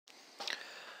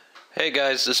Hey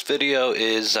guys, this video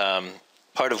is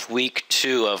part of week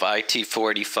 2 of IT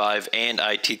 485 and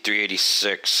IT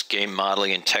 386 game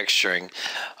modeling and texturing.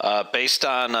 Based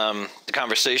on the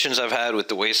conversations I've had with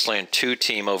the Wasteland 2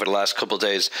 team over the last couple of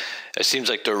days, it seems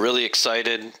like they're really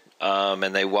excited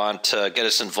and they want to get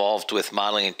us involved with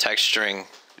modeling and texturing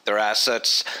their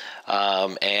assets,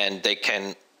 and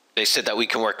they said that we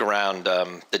can work around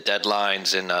the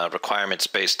deadlines and requirements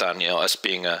based on us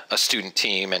being a student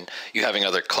team and you having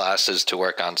other classes to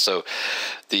work on. So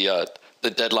the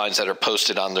deadlines that are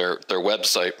posted on their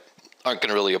website aren't going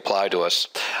to really apply to us.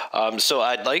 So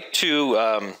I'd like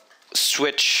to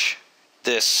switch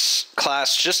this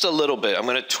class just a little bit. I'm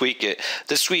going to tweak it.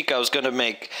 This week I was going to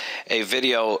make a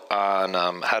video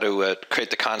on how to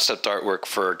create the concept artwork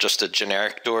for just a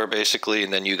generic door, basically,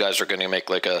 and then you guys are going to make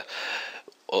like a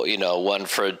one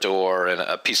for a door and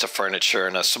a piece of furniture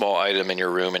and a small item in your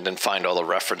room, and then find all the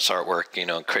reference artwork,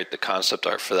 and create the concept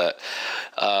art for that.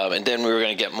 And then we were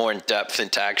going to get more in depth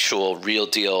into actual real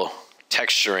deal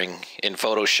texturing in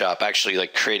Photoshop, actually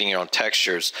like creating your own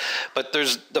textures. But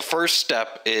the first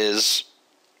step is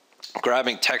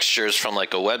grabbing textures from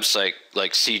like a website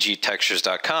like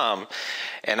cgtextures.com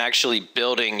and actually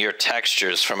building your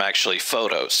textures from actually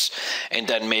photos, and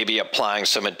then maybe applying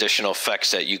some additional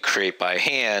effects that you create by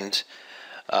hand,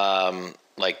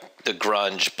 like the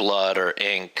grunge, blood, or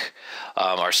ink,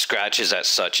 or scratches as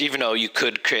such. Even though you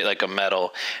could create like a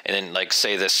metal and then like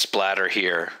say this splatter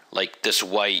here, like this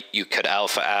white, you could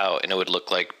alpha out and it would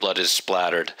look like blood is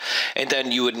splattered, and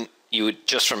then you would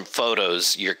just from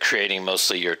photos, you're creating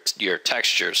mostly your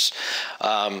textures.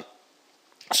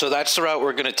 So that's the route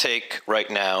we're going to take right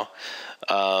now.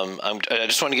 I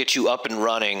just want to get you up and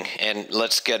running, and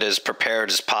let's get as prepared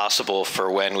as possible for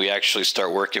when we actually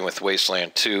start working with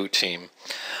Wasteland 2 team.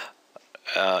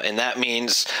 And that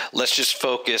means let's just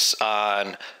focus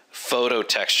on photo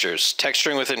textures,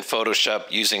 texturing within Photoshop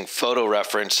using photo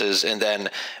references, and then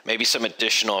maybe some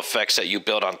additional effects that you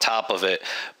build on top of it,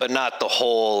 but not the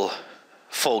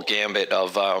full gambit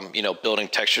of building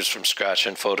textures from scratch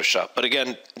in Photoshop. But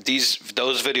again,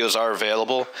 those videos are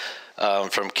available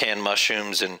from Canned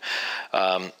Mushrooms, and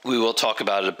we will talk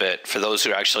about it a bit for those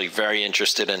who are actually very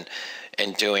interested in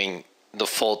doing the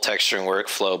full texturing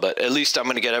workflow. But at least I'm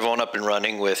going to get everyone up and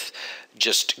running with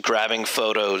just grabbing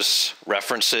photos,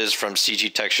 references from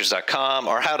cgtextures.com,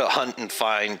 or how to hunt and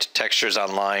find textures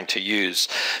online to use,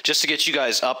 just to get you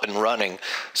guys up and running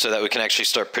so that we can actually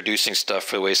start producing stuff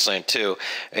for Wasteland 2.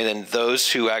 And then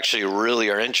those who actually really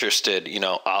are interested,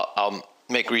 I'll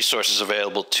make resources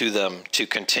available to them to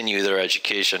continue their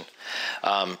education.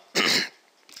 And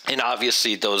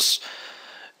obviously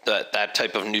that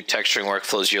type of new texturing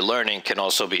workflows you're learning can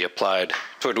also be applied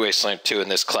toward Wasteland 2 in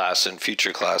this class and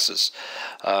future classes.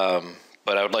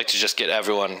 But I would like to just get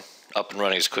everyone up and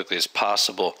running as quickly as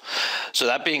possible. So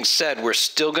that being said, we're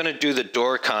still going to do the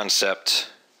door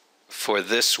concept for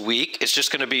this week. It's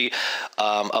just going to be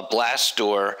a blast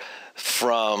door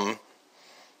from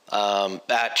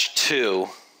batch 2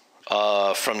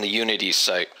 from the Unity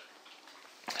site.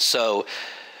 So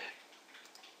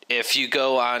if you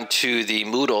go on to the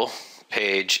Moodle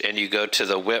page and you go to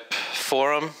the WIP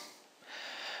forum,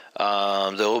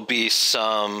 there will be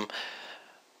some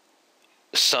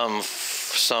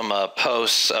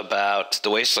posts about the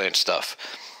Wasteland stuff.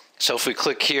 So if we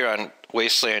click here on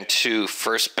Wasteland 2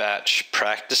 first batch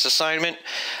practice assignment,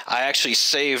 I actually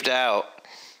saved out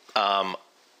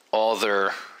all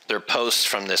their posts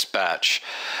from this batch.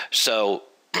 So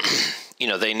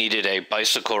they needed a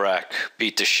bicycle rack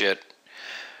beat to shit.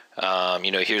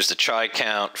 Here's the try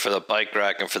count for the bike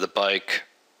rack and for the bike.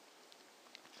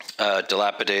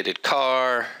 Dilapidated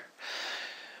car,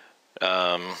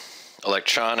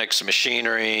 electronics,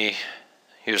 machinery.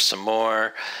 Here's some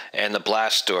more, and the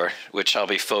blast door, which I'll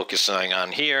be focusing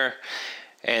on here.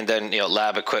 And then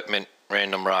lab equipment,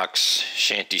 random rocks,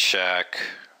 shanty shack,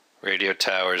 radio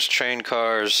towers, train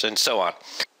cars, and so on.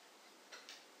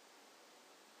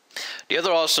 The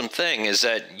other awesome thing is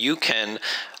that you can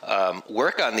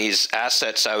work on these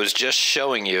assets I was just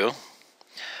showing you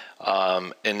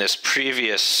in this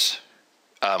previous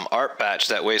art batch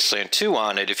that Wasteland 2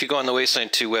 wanted. If you go on the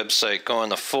Wasteland 2 website, go on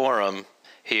the forum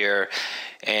here,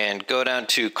 and go down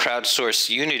to crowdsource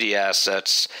Unity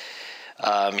assets.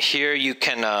 Here you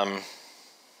can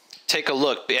take a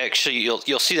look. Actually,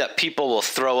 you'll see that people will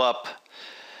throw up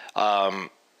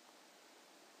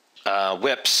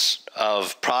whips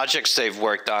of projects they've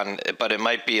worked on, but it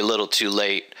might be a little too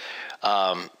late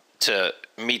to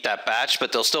meet that batch,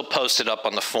 but they'll still post it up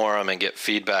on the forum and get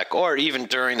feedback, or even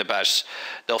during the batch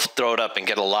they'll throw it up and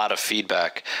get a lot of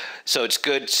feedback. So it's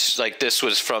good. Like this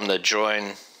was from the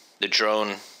drone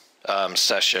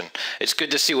session. It's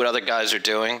good to see what other guys are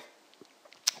doing,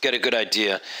 get a good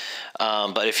idea.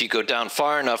 But if you go down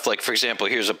far enough, like for example,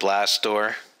 here's a blast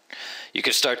door, you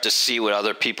can start to see what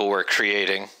other people were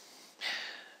creating,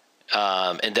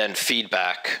 and then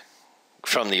feedback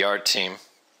from the art team.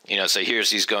 You know, so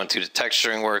he's going through the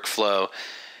texturing workflow,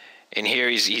 and here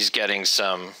he's getting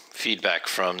some feedback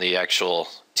from the actual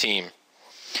team.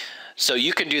 So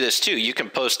you can do this too. You can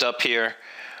post up here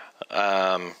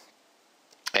and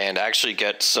actually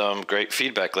get some great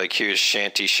feedback. Like here's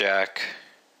Shanty Shack.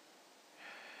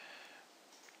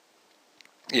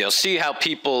 You know, see how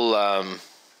people,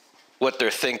 what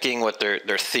they're thinking, what their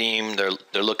theme, their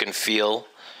look and feel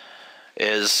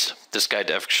is. This guy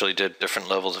actually did different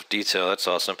levels of detail. That's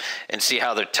awesome. And see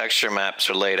how their texture maps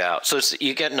are laid out. So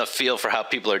you're getting a feel for how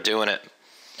people are doing it,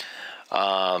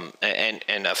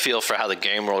 and a feel for how the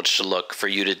game world should look for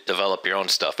you to develop your own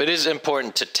stuff. It is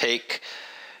important to take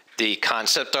the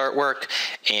concept artwork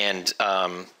and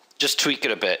just tweak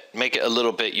it a bit, make it a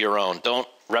little bit your own. Don't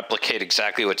replicate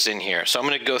exactly what's in here. So I'm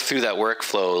going to go through that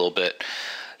workflow a little bit.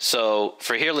 So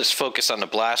for here, let's focus on the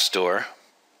blast door.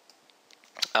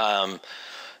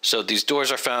 So these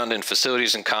doors are found in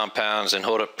facilities and compounds and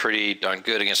hold up pretty darn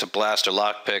good against a blast or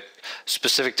lockpick.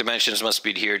 Specific dimensions must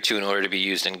be adhered to in order to be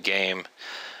used in game,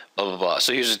 blah, blah, blah.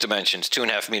 So here's the dimensions: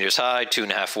 2.5 meters high,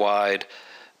 2.5 wide,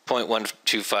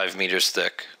 0.125 meters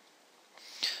thick.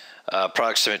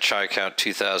 Approximate try count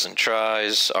 2,000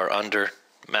 tries are under.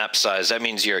 Map size, that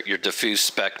means your diffuse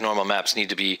spec. Normal maps need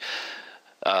to be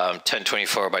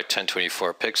 1024 by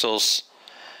 1024 pixels.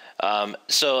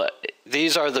 So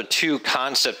these are the two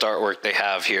concept artwork they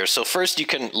have here. So first you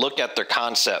can look at their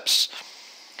concepts.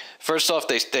 First off,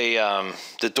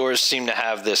 the doors seem to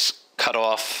have this cut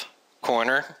off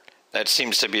corner. That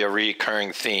seems to be a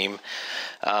recurring theme.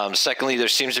 Secondly, there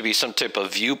seems to be some type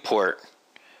of viewport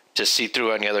to see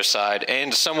through on the other side,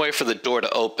 and some way for the door to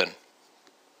open.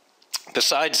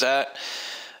 Besides that,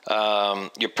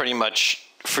 you're pretty much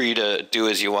free to do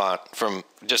as you want.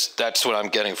 That's what I'm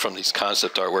getting from these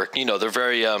concept artwork. You know, they're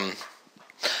very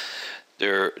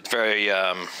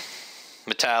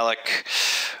metallic,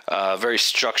 very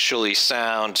structurally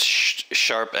sound,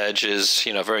 sharp edges.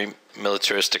 You know, very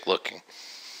militaristic looking.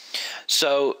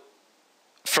 So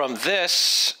from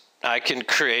this, I can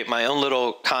create my own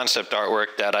little concept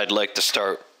artwork that I'd like to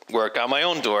start work on my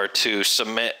own door to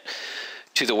submit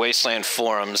to the Wasteland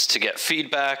forums to get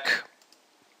feedback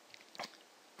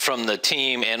from the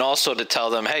team, and also to tell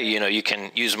them, hey, you know, you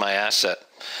can use my asset.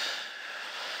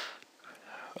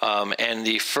 And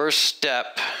the first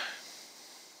step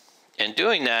in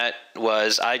doing that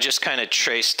was I just kind of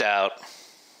traced out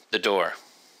the door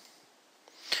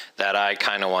that I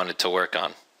kind of wanted to work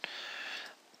on.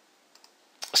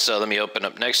 So let me open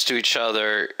up next to each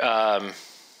other.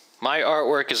 My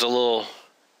artwork is a little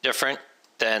different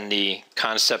than the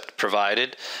concept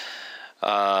provided.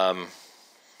 I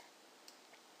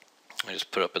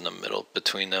just put up in the middle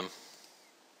between them.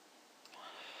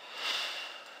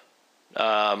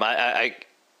 I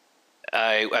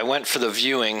went for the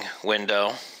viewing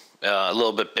window, a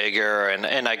little bit bigger,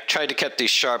 and I tried to keep these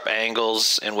sharp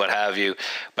angles and what have you,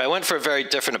 but I went for a very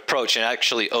different approach, and it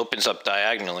actually opens up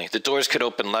diagonally. The doors could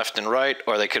open left and right,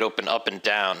 or they could open up and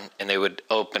down, and they would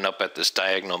open up at this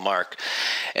diagonal mark.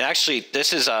 And actually,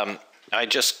 this is, I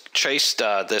just traced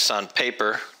this on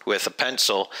paper with a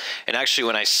pencil, and actually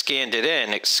when I scanned it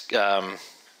in,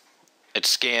 it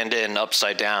scanned in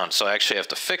upside down, so I actually have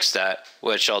to fix that,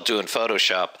 which I'll do in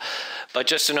Photoshop. But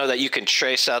just to know that you can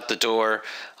trace out the door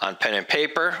on pen and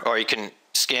paper, or you can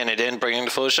scan it in, bring it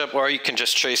into Photoshop, or you can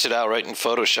just trace it out right in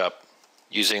Photoshop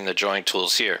using the drawing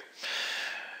tools here.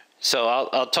 So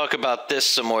I'll talk about this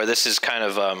some more. This is kind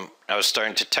of, I was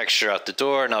starting to texture out the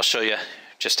door, and I'll show you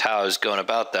just how I was going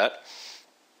about that.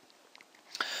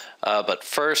 But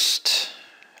first,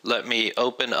 let me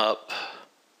open up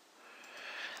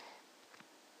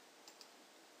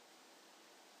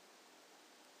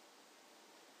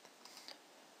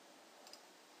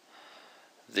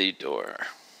the door.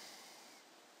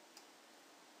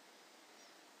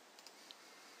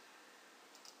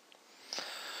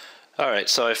 All right,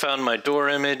 so I found my door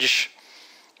image.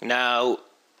 Now,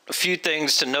 a few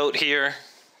things to note here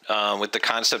with the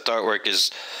concept artwork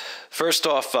is, first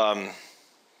off,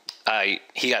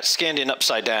 he got scanned in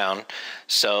upside down,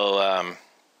 so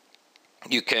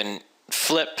you can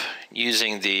flip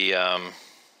using the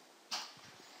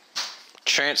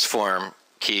transform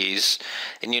keys,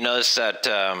 and you notice that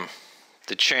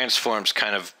the transform's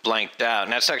kind of blanked out,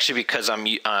 and that's actually because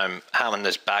I'm having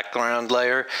this background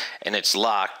layer and it's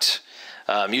locked.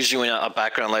 Usually when a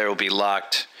background layer will be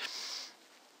locked,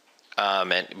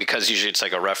 And because usually it's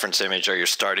like a reference image or your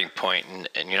starting point,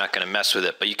 and you're not going to mess with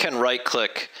it. But you can right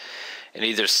click and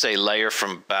either say layer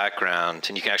from background,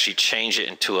 and you can actually change it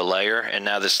into a layer. And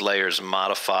now this layer is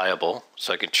modifiable,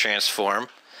 so I can transform.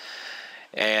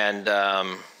 And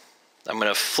I'm going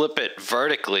to flip it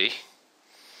vertically.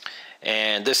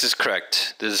 And this is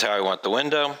correct. This is how I want the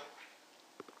window.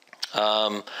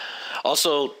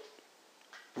 Also,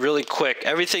 really quick,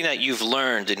 everything that you've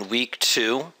learned in week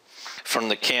 2 from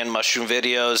the canned mushroom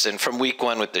videos and from week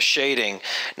 1 with the shading,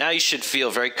 now you should feel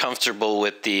very comfortable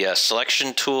with the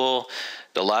selection tool,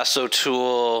 the lasso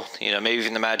tool, maybe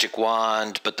even the magic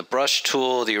wand, but the brush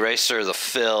tool, the eraser, the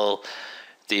fill,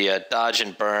 the dodge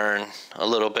and burn a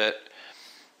little bit.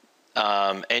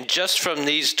 And just from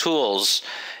these tools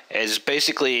is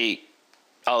basically,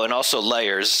 and also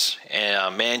layers,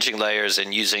 and managing layers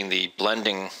and using the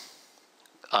blending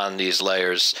on these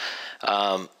layers.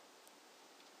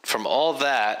 From all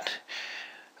that,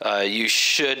 you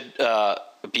should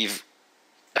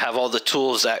have all the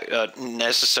tools that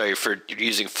necessary for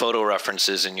using photo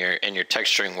references in your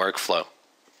texturing workflow.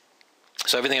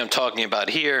 So everything I'm talking about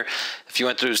here, if you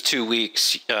went through those 2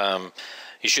 weeks,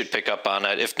 you should pick up on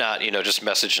it. If not, just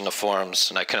message in the forums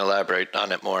and I can elaborate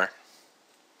on it more.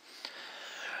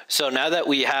 So now that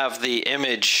we have the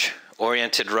image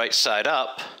oriented right side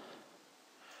up,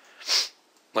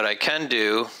 what I can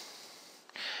do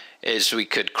is we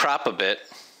could crop a bit,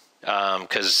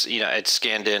 because it's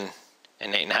scanned in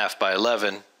 8.5 by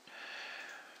 11,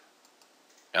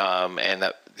 and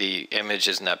that the image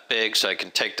isn't that big, so I can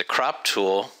take the crop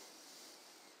tool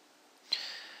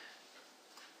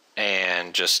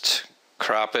and just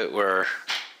crop it where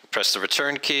press the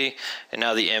return key, and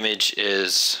now the image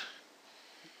is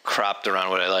cropped around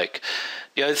what I like.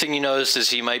 The other thing you notice is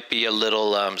he might be a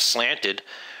little slanted.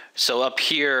 So up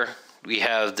here we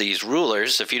have these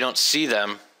rulers. If you don't see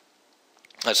them,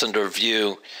 that's under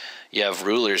view. You have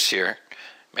rulers here.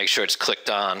 Make sure it's clicked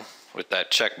on with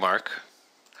that check mark.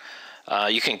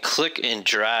 You can click and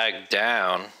drag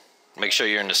down. Make sure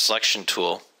you're in the selection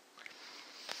tool.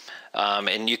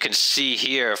 And you can see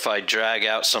here, if I drag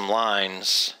out some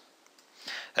lines,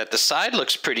 that the side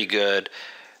looks pretty good.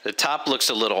 The top looks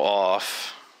a little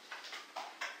off.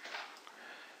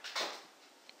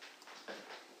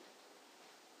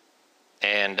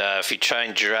 And if you try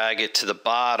and drag it to the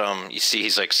bottom, you see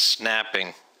he's like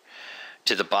snapping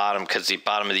to the bottom because the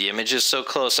bottom of the image is so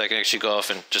close. I can actually go off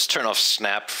and just turn off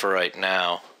snap for right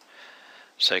now.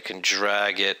 So I can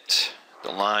drag it,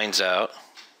 the lines out.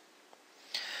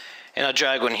 And I'll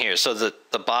drag one here. So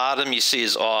the bottom you see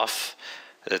is off,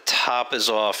 the top is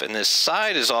off, and this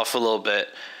side is off a little bit.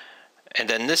 And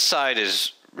then this side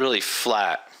is really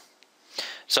flat.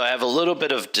 So I have a little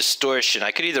bit of distortion.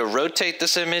 I could either rotate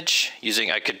this image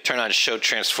I could turn on show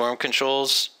transform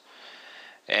controls,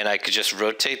 and I could just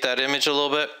rotate that image a little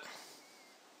bit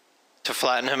to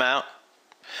flatten him out.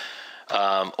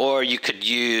 Or you could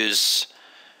use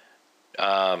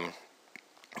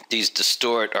these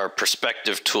distort or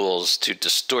perspective tools to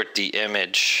distort the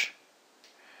image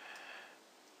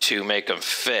to make them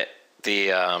fit the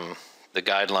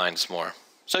guidelines more.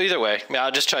 So either way,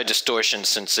 I'll just try distortion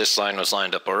since this line was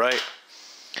lined up all right.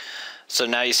 So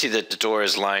now you see that the door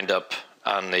is lined up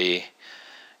on the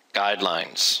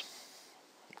guidelines,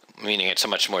 meaning it's a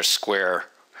much more square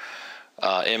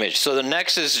image. So the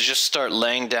next is just start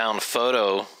laying down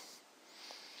photo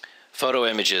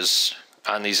images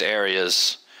on these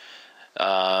areas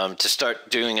to start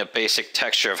doing a basic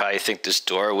texture of how you think this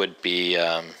door would be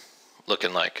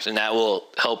looking like. And that will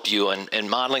help you in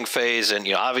modeling phase and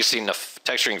obviously in the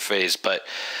texturing phase, but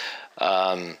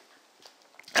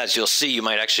as you'll see, you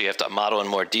might actually have to model in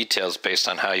more details based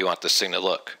on how you want this thing to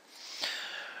look.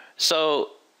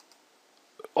 So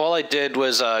all I did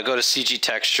was go to CG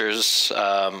Textures.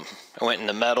 I went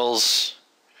into metals.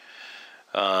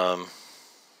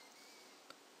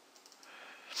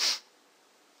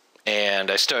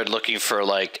 And I started looking for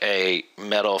like a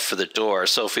metal for the door.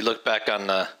 So if we look back on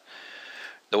the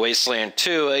Wasteland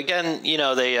 2, again,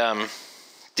 they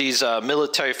these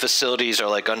military facilities are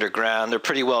like underground. They're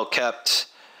pretty well kept.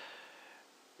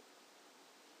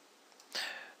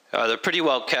 They're pretty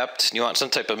well kept. You want some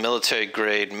type of military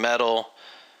grade metal.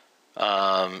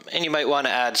 And you might want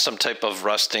to add some type of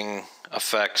rusting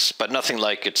effects, but nothing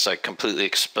like it's like completely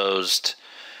exposed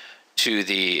to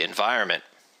the environment.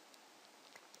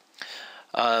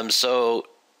 So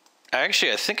I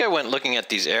think I went looking at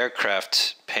these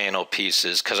aircraft panel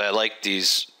pieces because I like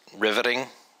these riveting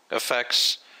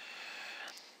effects.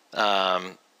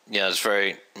 It's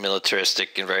very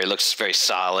militaristic and looks very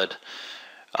solid.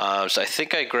 So I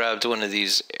think I grabbed one of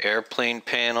these airplane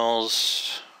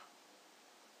panels.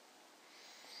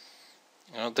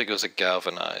 I don't think it was a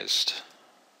galvanized.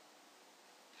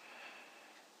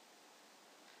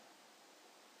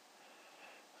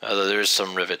 Although there's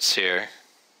some rivets here.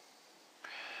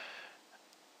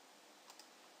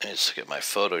 Let's look at my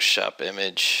Photoshop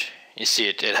image. You see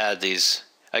it had these,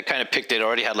 I kind of picked it,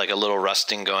 already had like a little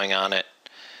rusting going on it.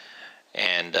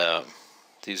 And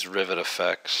these rivet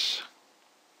effects.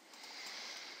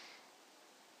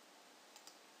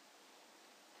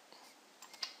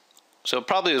 So it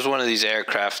probably was one of these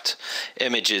aircraft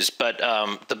images, but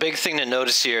the big thing to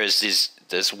notice here is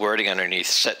this wording underneath: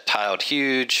 set tiled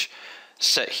huge,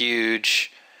 set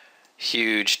huge,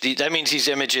 huge. That means these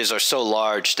images are so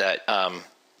large that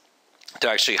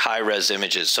they're actually high-res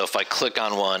images. So if I click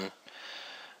on one,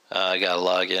 I gotta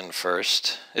log in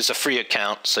first. It's a free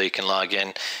account, so you can log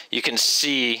in. You can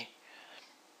see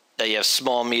that you have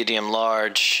small, medium,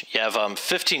 large. You have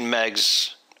 15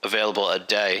 megs available a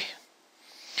day.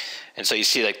 And so you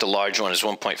see like the large one is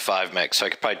 1.5 meg. So I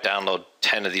could probably download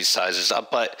 10 of these sizes.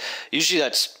 But usually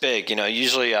that's big. You know,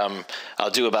 usually I'll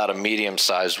do about a medium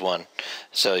sized one.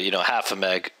 So, you know, half a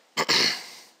meg.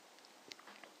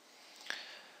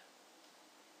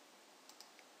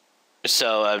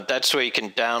 So that's where you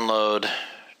can download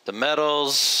the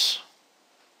metals.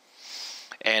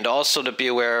 And also to be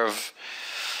aware of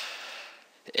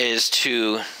is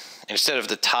to, instead of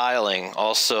the tiling,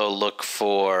 also look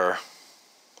for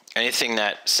anything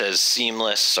that says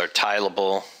seamless or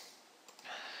tileable.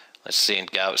 Let's see,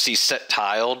 see set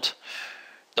tiled.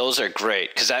 Those are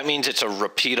great because that means it's a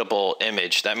repeatable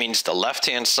image. That means the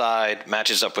left-hand side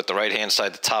matches up with the right-hand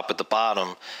side, the top with the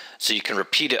bottom. So you can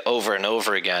repeat it over and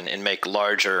over again and make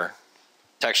larger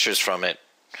textures from it.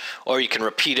 Or you can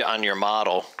repeat it on your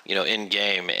model, you know, in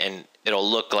game, and it'll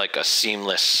look like a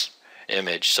seamless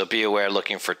image. So be aware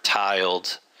looking for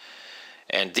tiled.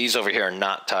 And these over here are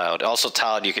not tiled. Also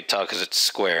tiled, you could tell because it's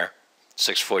square,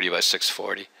 640 by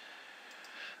 640.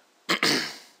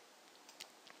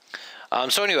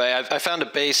 So anyway, I found a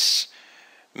base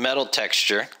metal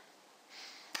texture.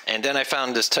 And then I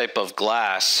found this type of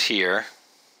glass here.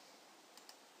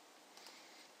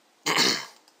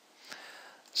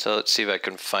 So let's see if I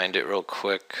can find it real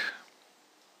quick.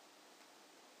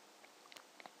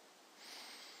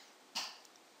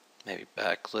 Maybe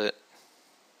backlit.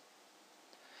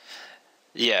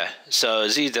 Yeah, so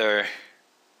it's either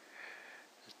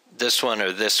this one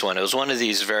or this one. It was one of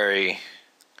these very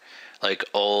like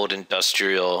old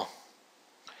industrial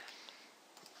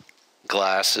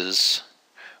glasses,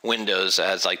 windows that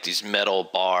has like these metal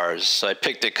bars. So I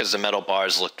picked it because the metal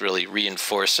bars looked really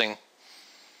reinforcing.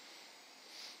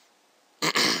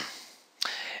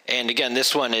 And again,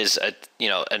 this one is a, you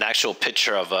know, an actual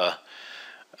picture of a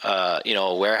you know,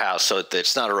 a warehouse, so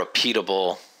it's not a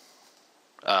repeatable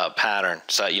pattern.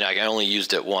 So, you know, I only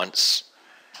used it once.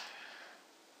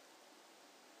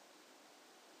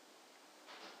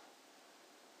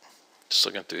 Just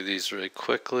looking through these really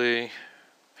quickly.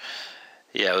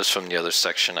 Yeah, it was from the other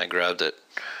section. I grabbed it.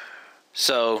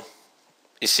 So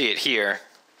you see it here.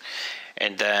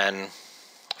 And then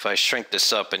if I shrink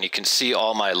this up, and you can see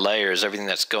all my layers, everything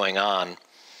that's going on.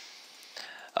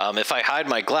 If I hide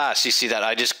my glass, you see that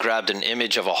I just grabbed an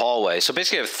image of a hallway. So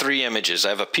basically I have three images. I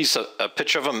have a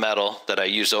picture of a metal that I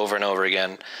use over and over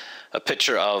again, a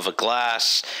picture of a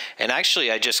glass, and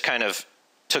actually I just kind of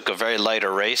took a very light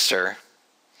eraser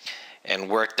and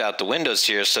worked out the windows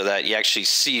here so that you actually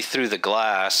see through the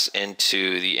glass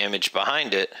into the image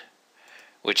behind it,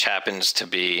 which happens to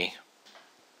be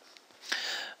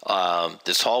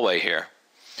this hallway here.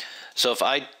 So if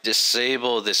I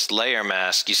disable this layer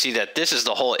mask, you see that this is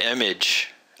the whole image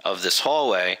of this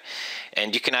hallway,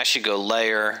 and you can actually go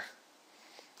layer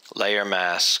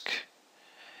mask,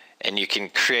 and you can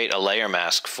create a layer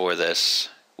mask for this,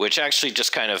 which actually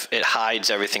just kind of, it hides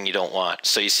everything you don't want.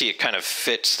 So you see it kind of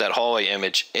fits that hallway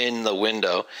image in the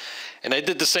window. And I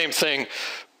did the same thing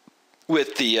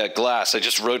with the glass. I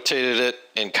just rotated it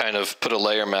and kind of put a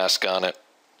layer mask on it.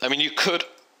 I mean, you could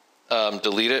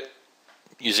delete it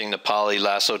using the polygon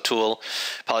lasso tool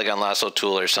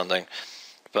or something.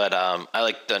 But I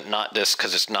like the not this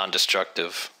because it's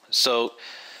non-destructive. So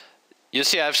you'll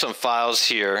see I have some files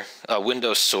here,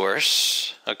 Windows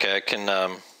source. Okay, I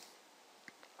can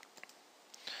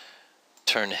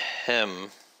turn him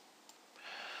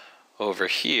over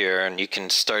here, and you can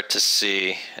start to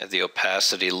see the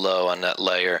opacity low on that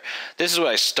layer. This is what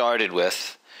I started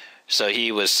with. So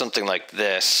he was something like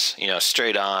this, you know,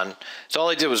 straight on. So all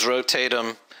I did was rotate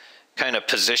him, kind of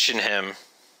position him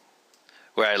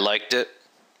where I liked it.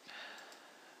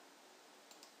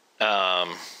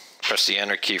 Press the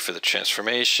enter key for the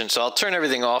transformation. So I'll turn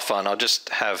everything off on. I'll just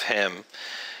have him.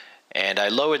 And I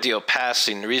lowered the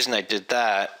opacity, and the reason I did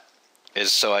that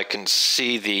is so I can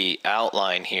see the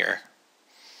outline here.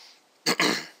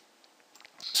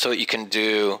 So what you can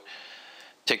do,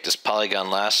 take this polygon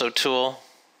lasso tool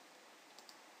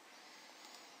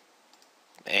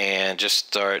and just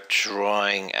start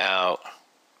drawing out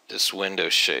this window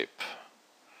shape.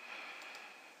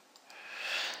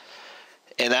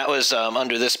 And that was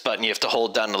under this button. You have to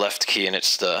hold down the left key, and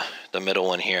it's the middle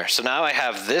one here. So now I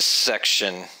have this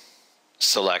section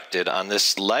selected on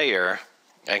this layer.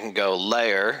 I can go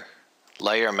layer,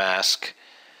 layer mask,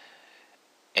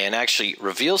 and actually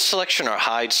reveal selection or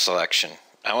hide selection.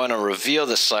 I want to reveal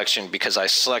the selection because I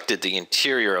selected the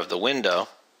interior of the window.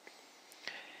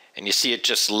 And you see it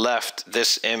just left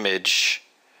this image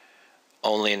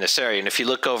only in this area. And if you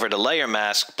look over to layer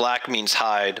mask, black means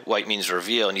hide, white means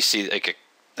reveal. And you see like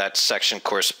that section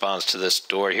corresponds to this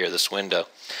door here, this window.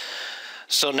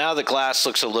 So now the glass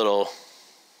looks a little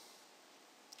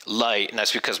light, and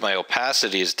that's because my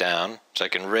opacity is down. So I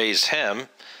can raise him.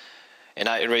 And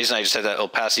the reason I just had that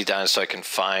opacity down is so I can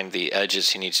find the edges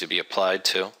he needs to be applied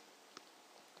to.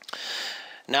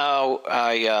 Now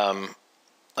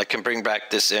I can bring back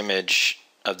this image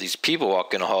of these people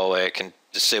walking the hallway. I can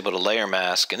disable the layer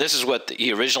mask, and this is what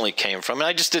he originally came from. And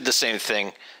I just did the same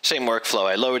thing, same workflow.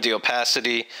 I lowered the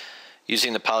opacity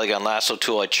using the polygon lasso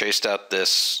tool. I traced out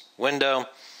this window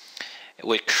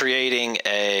with creating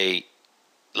a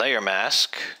layer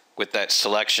mask with that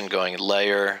selection going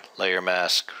layer, layer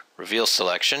mask, reveal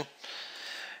selection,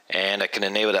 and I can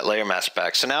enable that layer mask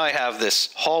back. So now I have this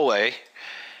hallway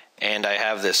and I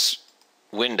have this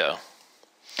window.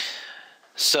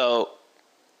 So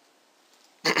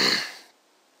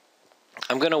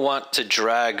I'm going to want to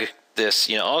drag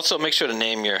this, also make sure to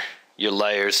name your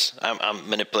layers. I'm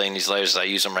manipulating these layers as I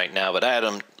use them right now, but I had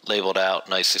them labeled out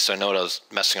nicely so I know what I was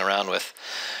messing around with.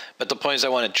 But the point is I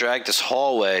want to drag this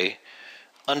hallway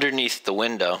underneath the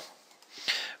window,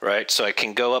 right? So I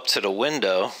can go up to the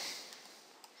window,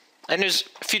 and there's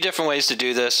a few different ways to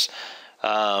do this,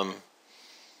 but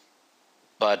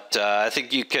I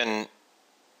think you can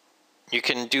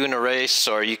do an erase,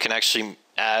 or you can actually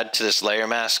add to this layer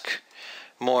mask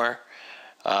more.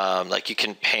 Like you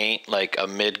can paint like a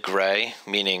mid-gray,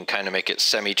 meaning kind of make it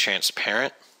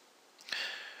semi-transparent.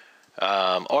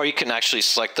 Or you can actually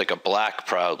select like a black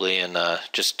probably and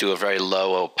just do a very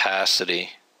low opacity.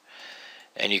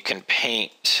 And you can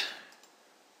paint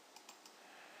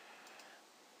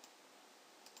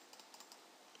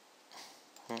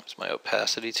is my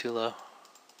opacity too low?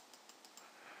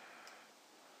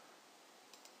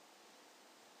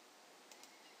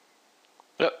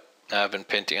 Yep, now I've been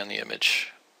painting on the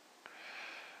image.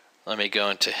 Let me go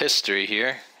into history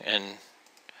here and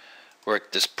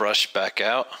work this brush back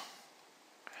out.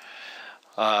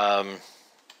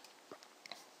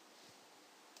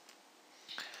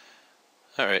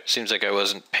 Alright, seems like I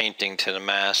wasn't painting to the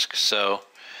mask, so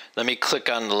let me click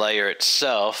on the layer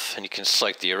itself, and you can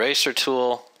select the eraser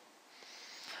tool.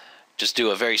 Just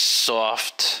do a very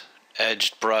soft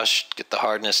edged brush, get the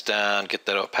hardness down, get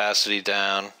that opacity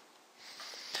down.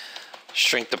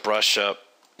 Shrink the brush up,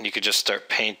 and you could just start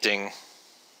painting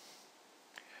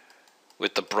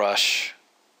with the brush.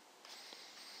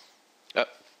 Oh,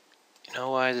 you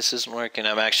know why this isn't working?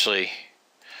 I'm actually,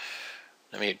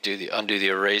 let me undo the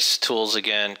erase tools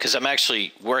again, because I'm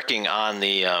actually working on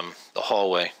the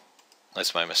hallway.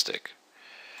 That's my mistake.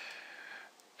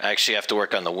 I actually have to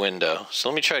work on the window. So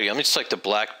let me try it again. Let me select the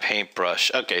black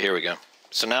paintbrush. Okay, here we go.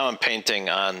 So now I'm painting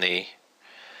on the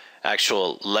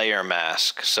actual layer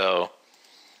mask. So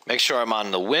make sure I'm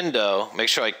on the window. Make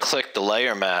sure I click the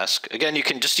layer mask. Again, you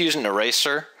can just use an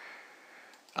eraser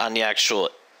on the actual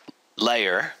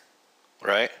layer,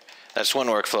 right? That's one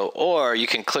workflow. Or you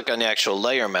can click on the actual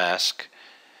layer mask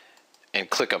and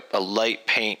click a light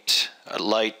paint, a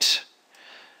light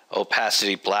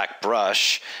opacity black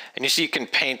brush, and you see you can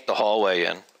paint the hallway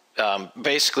in.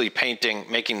 Basically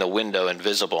making the window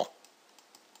invisible.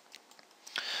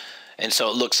 And so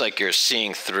it looks like you're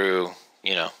seeing through,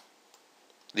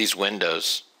 these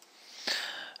windows.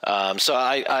 So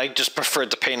I just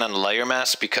preferred to paint on the layer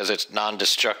mask because it's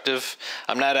non-destructive.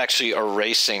 I'm not actually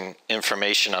erasing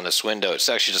information on this window. It's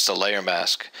actually just a layer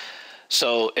mask.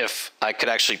 So if I could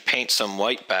actually paint some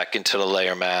white back into the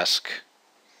layer mask,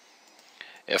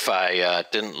 if I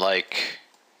didn't like,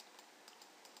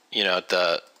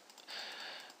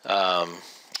 how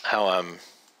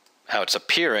it's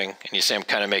appearing, and you see I'm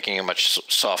kind of making a much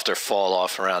softer fall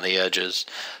off around the edges.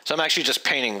 So I'm actually just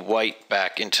painting white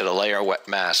back into the layer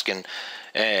mask,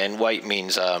 and white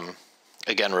means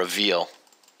again reveal.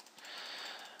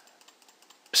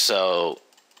 So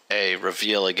a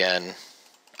reveal again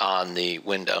on the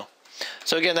window.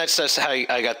 So again, that's how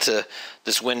I got to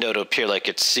this window to appear like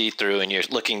it's see-through and you're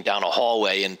looking down a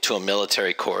hallway into a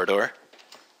military corridor.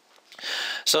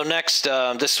 So next,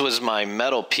 this was my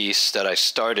metal piece that I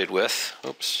started with.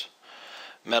 Oops.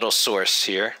 Metal source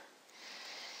here.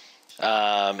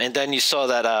 And then you saw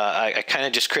that I kind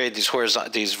of just created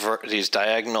these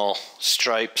diagonal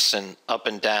stripes and up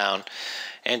and down.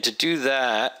 And to do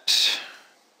that,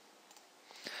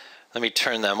 let me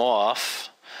turn them off.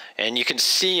 And you can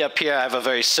see up here I have a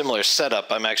very similar setup.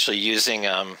 I'm actually using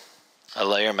a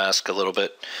layer mask a little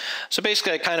bit. So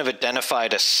basically I kind of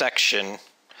identified a section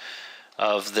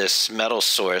of this metal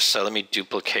source. So let me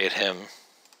duplicate him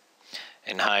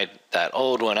and hide that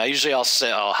old one.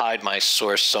 I'll hide my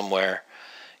source somewhere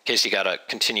in case you gotta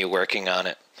continue working on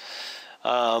it.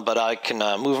 But I can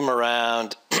move them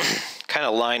around, kind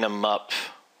of line them up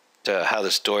to how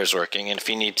this door is working. And if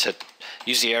you need to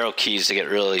use the arrow keys to get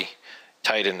really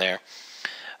tight in there.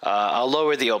 I'll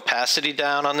lower the opacity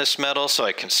down on this metal so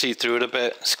I can see through it a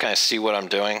bit. Just kind of see what I'm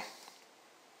doing.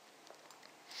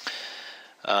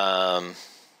 And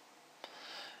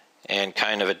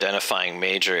kind of identifying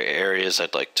major areas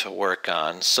I'd like to work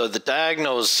on. So the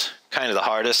diagonal's kind of the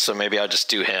hardest, so maybe I'll just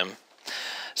do him.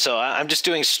 So I'm just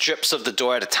doing strips of the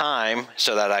door at a time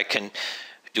so that I can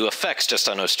do effects just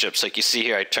on those strips. Like you see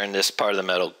here, I turned this part of the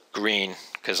metal green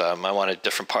because I wanted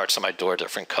different parts of my door,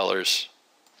 different colors.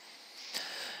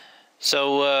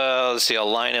 So let's see, I'll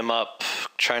line him up,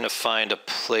 trying to find a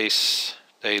place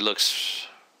that he looks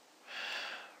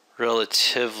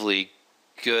relatively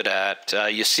good at.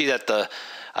 You see that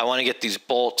I want to get these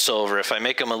bolts over. If I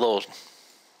make them a little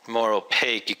more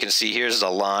opaque, you can see here's the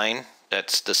line.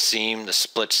 That's the seam that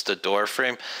splits the door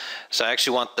frame. So I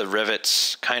actually want the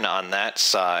rivets kind of on that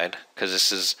side because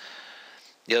this is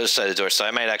the other side of the door. So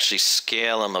I might actually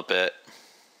scale them a bit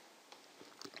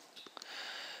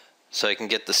so I can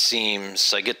get the seams.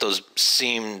 So I get those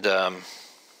seamed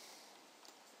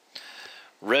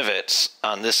rivets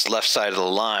on this left side of the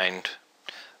line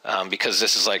because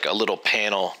this is like a little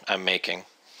panel I'm making.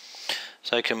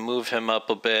 So I can move him up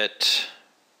a bit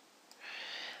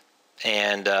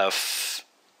and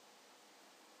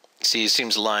see, he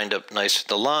seems lined up nice with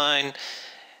the line.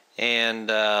 And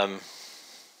now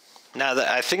that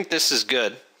I think this is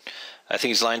good, I think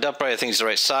he's lined up right. I think he's the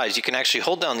right size. You can actually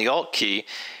hold down the Alt key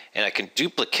and I can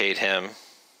duplicate him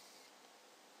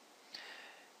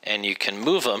and you can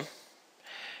move him.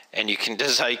 And this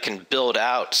is how you can build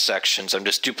out sections. I'm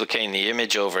just duplicating the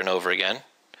image over and over again.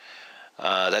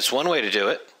 That's one way to do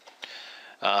it.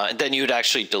 And then you would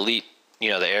actually delete,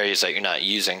 the areas that you're not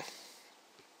using.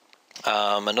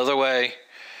 Another way,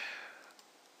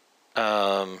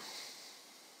 let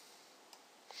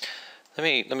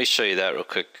me show you that real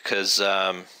quick because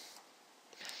let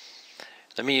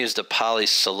me use the Poly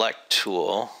Select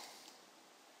tool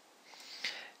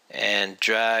and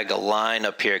drag a line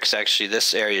up here because actually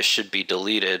this area should be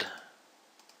deleted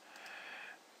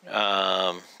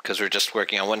because we're just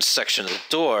working on one section of the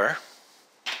door.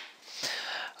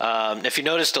 If you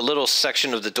noticed, a little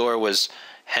section of the door was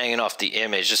hanging off the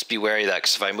image. Just be wary of that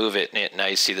because if I move it, now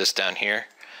you see this down here.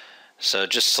 So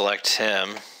just select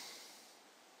him.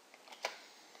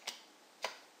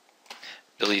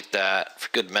 Delete that for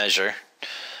good measure.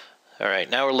 All right,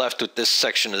 now we're left with this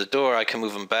section of the door. I can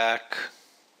move him back.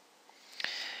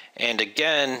 And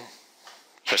again,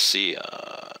 press the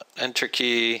Enter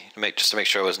key just to make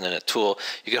sure I wasn't in a tool.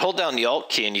 You can hold down the Alt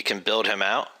key and you can build him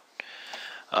out,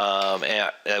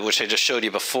 which I just showed you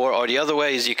before. Or the other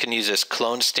way is you can use this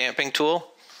clone stamping tool.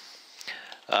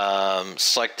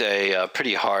 Select a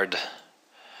pretty hard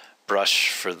brush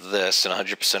for this and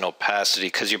 100% opacity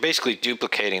because you're basically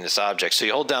duplicating this object. So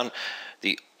you hold down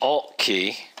the Alt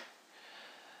key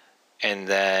and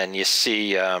then you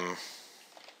see I'm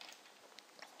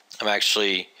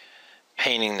actually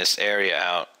painting this area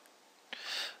out.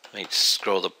 Let me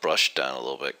scroll the brush down a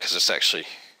little bit because it's actually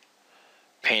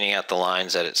painting out the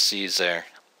lines that it sees there.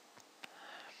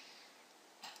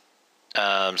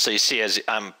 So you see as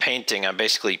I'm painting, I'm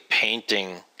basically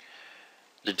painting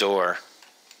the door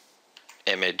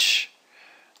image,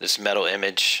 this metal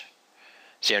image.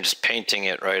 See, I'm just painting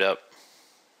it right up.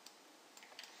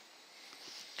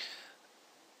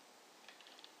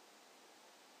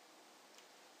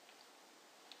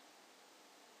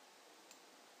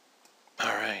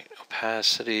 All right,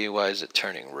 opacity, why is it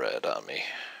turning red on me?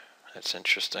 That's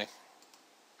interesting.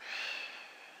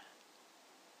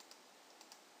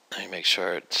 Let me make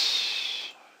sure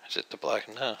is it the black?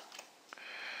 No.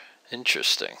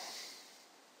 Interesting.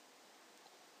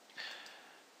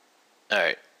 All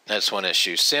right, That's one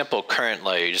issue. Sample current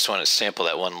layer. You just want to sample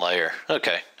that one layer.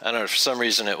 Okay. I don't know. For some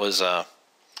reason it was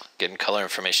getting color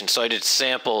information. So I did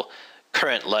sample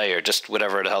current layer, just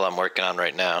whatever the hell I'm working on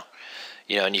right now.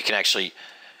 You know, and you can actually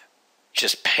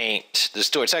just paint this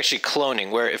door. It's actually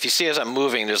cloning, where if you see as I'm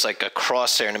moving, there's like a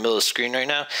crosshair in the middle of the screen right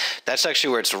now. That's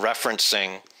actually where it's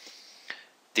referencing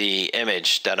the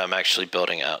image that I'm actually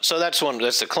building out. So that's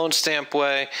the clone stamp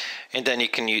way. And then you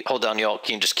can hold down the Alt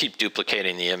key and just keep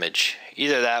duplicating the image.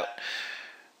 Either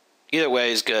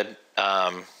way is good.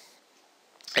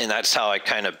 And that's how I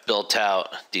kind of built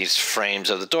out these frames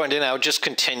of the door. And then I would just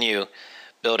continue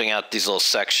building out these little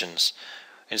sections.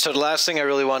 And so the last thing I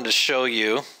really wanted to show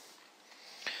you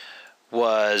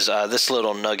was this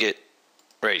little nugget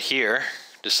right here.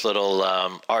 This little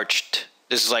arched.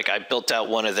 This is like I built out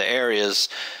one of the areas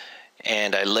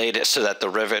and I laid it so that the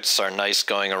rivets are nice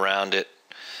going around it.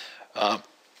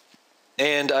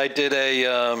 And I did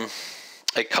a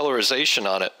colorization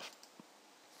on it.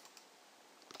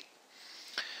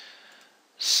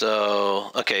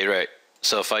 So, okay, right.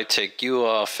 So if I take you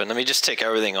off, and let me just take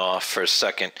everything off for a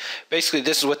second. Basically,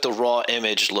 this is what the raw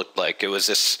image looked like. It was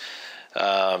this,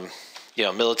 you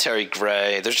know, military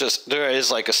gray. There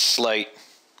is like a slight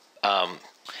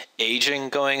aging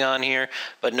going on here,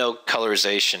 but no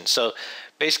colorization. So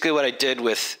basically what I did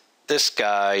with this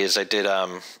guy is I did,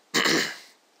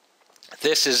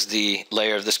 this is the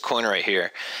layer of this corner right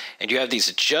here. And you have these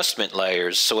adjustment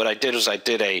layers. So what I did was I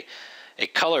did a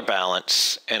color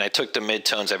balance, and I took the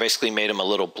midtones. I basically made them a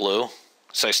little blue.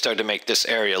 So I started to make this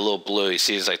area a little blue. You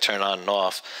see as I turn on and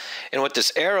off. And what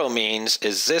this arrow means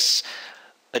is this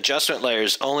adjustment layer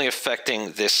is only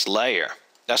affecting this layer.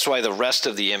 That's why the rest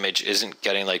of the image isn't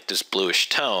getting like this bluish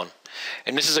tone.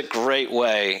 And this is a great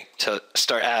way to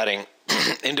start adding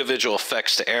individual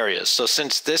effects to areas. So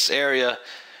since this area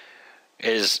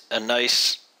is a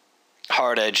nice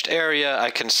hard-edged area, I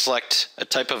can select a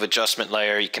type of adjustment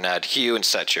layer. You can add hue and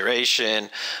saturation,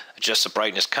 adjust the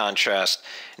brightness, contrast.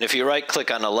 And if you right-click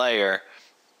on a layer,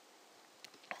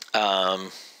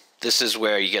 this is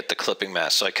where you get the clipping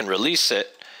mask. So I can release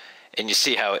it, and you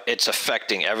see how it's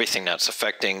affecting everything now. It's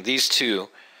affecting these two.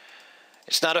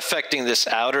 It's not affecting this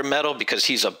outer metal because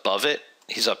he's above it.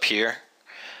 He's up here.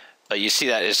 But you see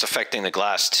that it's affecting the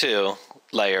glass too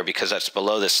layer because that's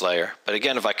below this layer. But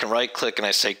again, if I can right click and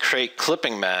I say create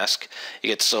clipping mask, you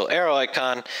get this little arrow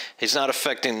icon. He's not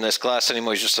affecting this glass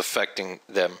anymore, he's just affecting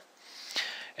them.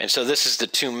 And so this is the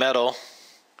two metal.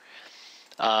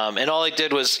 And all I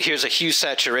did was, here's a hue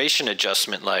saturation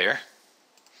adjustment layer.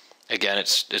 Again,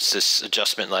 it's this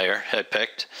adjustment layer I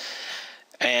picked.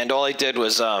 And all I did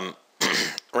was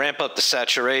ramp up the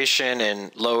saturation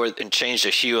and lower and change the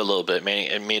hue a little bit.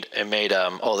 It made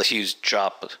all the hues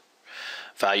drop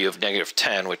value of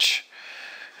 -10, which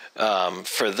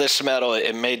for this metal,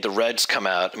 it made the reds come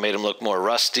out. It made them look more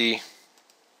rusty.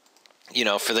 You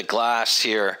know, for the glass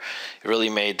here, it really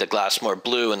made the glass more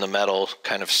blue and the metal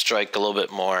kind of strike a little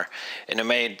bit more. And it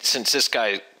made, since this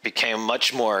guy became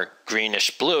much more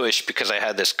greenish bluish because I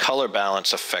had this color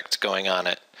balance effect going on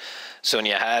it. So when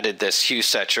you added this hue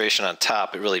saturation on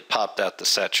top, it really popped out the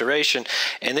saturation.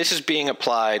 And this is being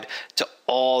applied to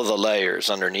all the layers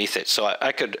underneath it. So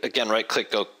I could, again, right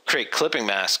click, go create clipping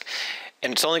mask,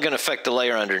 and it's only going to affect the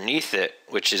layer underneath it,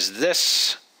 which is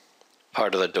this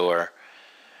part of the door.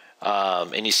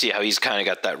 And you see how he's kind of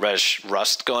got that reddish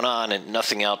rust going on, and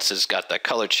nothing else has got that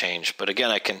color change. But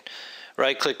again, I can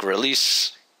right click,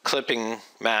 release clipping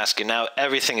mask, and now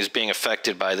everything is being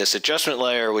affected by this adjustment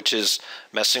layer, which is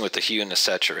messing with the hue and the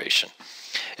saturation.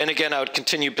 And again, I would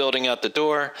continue building out the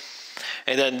door,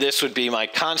 and then this would be my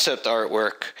concept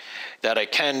artwork that I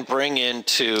can bring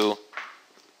into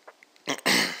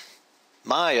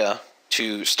Maya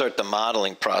to start the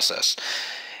modeling process.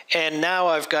 And now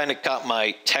I've kind of got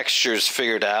my textures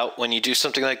figured out when you do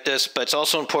something like this, but it's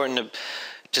also important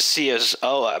to see as,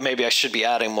 oh, maybe I should be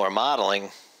adding more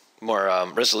modeling,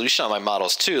 more resolution on my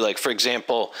models too. Like, for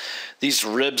example, these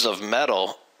ribs of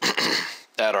metal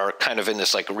that are kind of in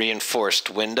this like reinforced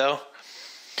window,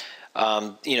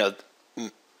 you know,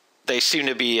 they seem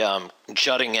to be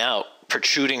jutting out,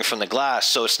 protruding from the glass,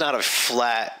 so it's not a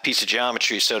flat piece of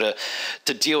geometry. So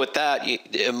to deal with that,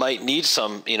 it might need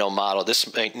some, you know, model.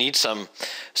 This might need some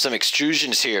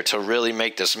extrusions here to really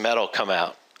make this metal come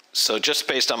out. So just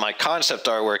based on my concept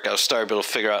artwork, I was starting to be able to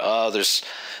figure out, oh, there's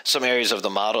some areas of the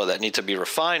model that need to be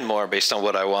refined more based on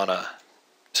what I want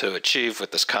to achieve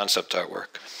with this concept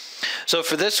artwork. So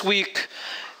for this week,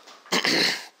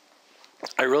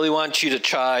 I really want you to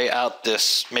try out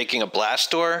this making a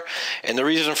blast door. And the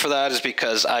reason for that is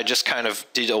because I just kind of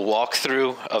did a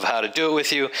walkthrough of how to do it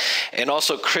with you. And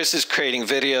also Chris is creating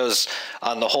videos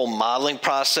on the whole modeling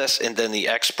process and then the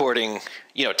exporting,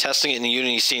 you know, testing it in the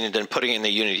Unity scene and then putting it in the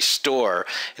Unity store.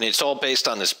 And it's all based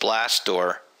on this blast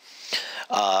door.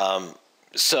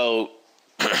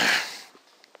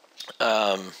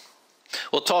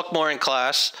 We'll talk more in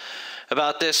class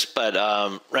about this, but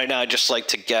right now I just like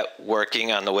to get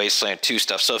working on the Wasteland 2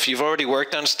 stuff. So if you've already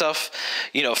worked on stuff,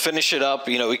 you know, finish it up.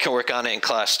 You know, we can work on it in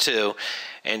class 2,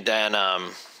 and then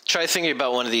try thinking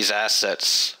about one of these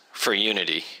assets for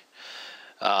Unity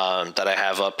that I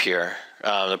have up here.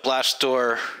 The blast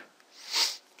door,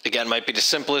 again, might be the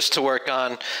simplest to work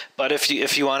on, but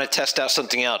if you want to test out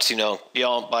something else, you know,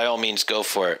 by all means go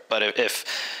for it. But if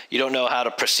you don't know how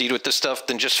to proceed with this stuff,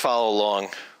 then just follow along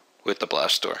with the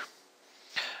blast door.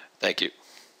 Thank you.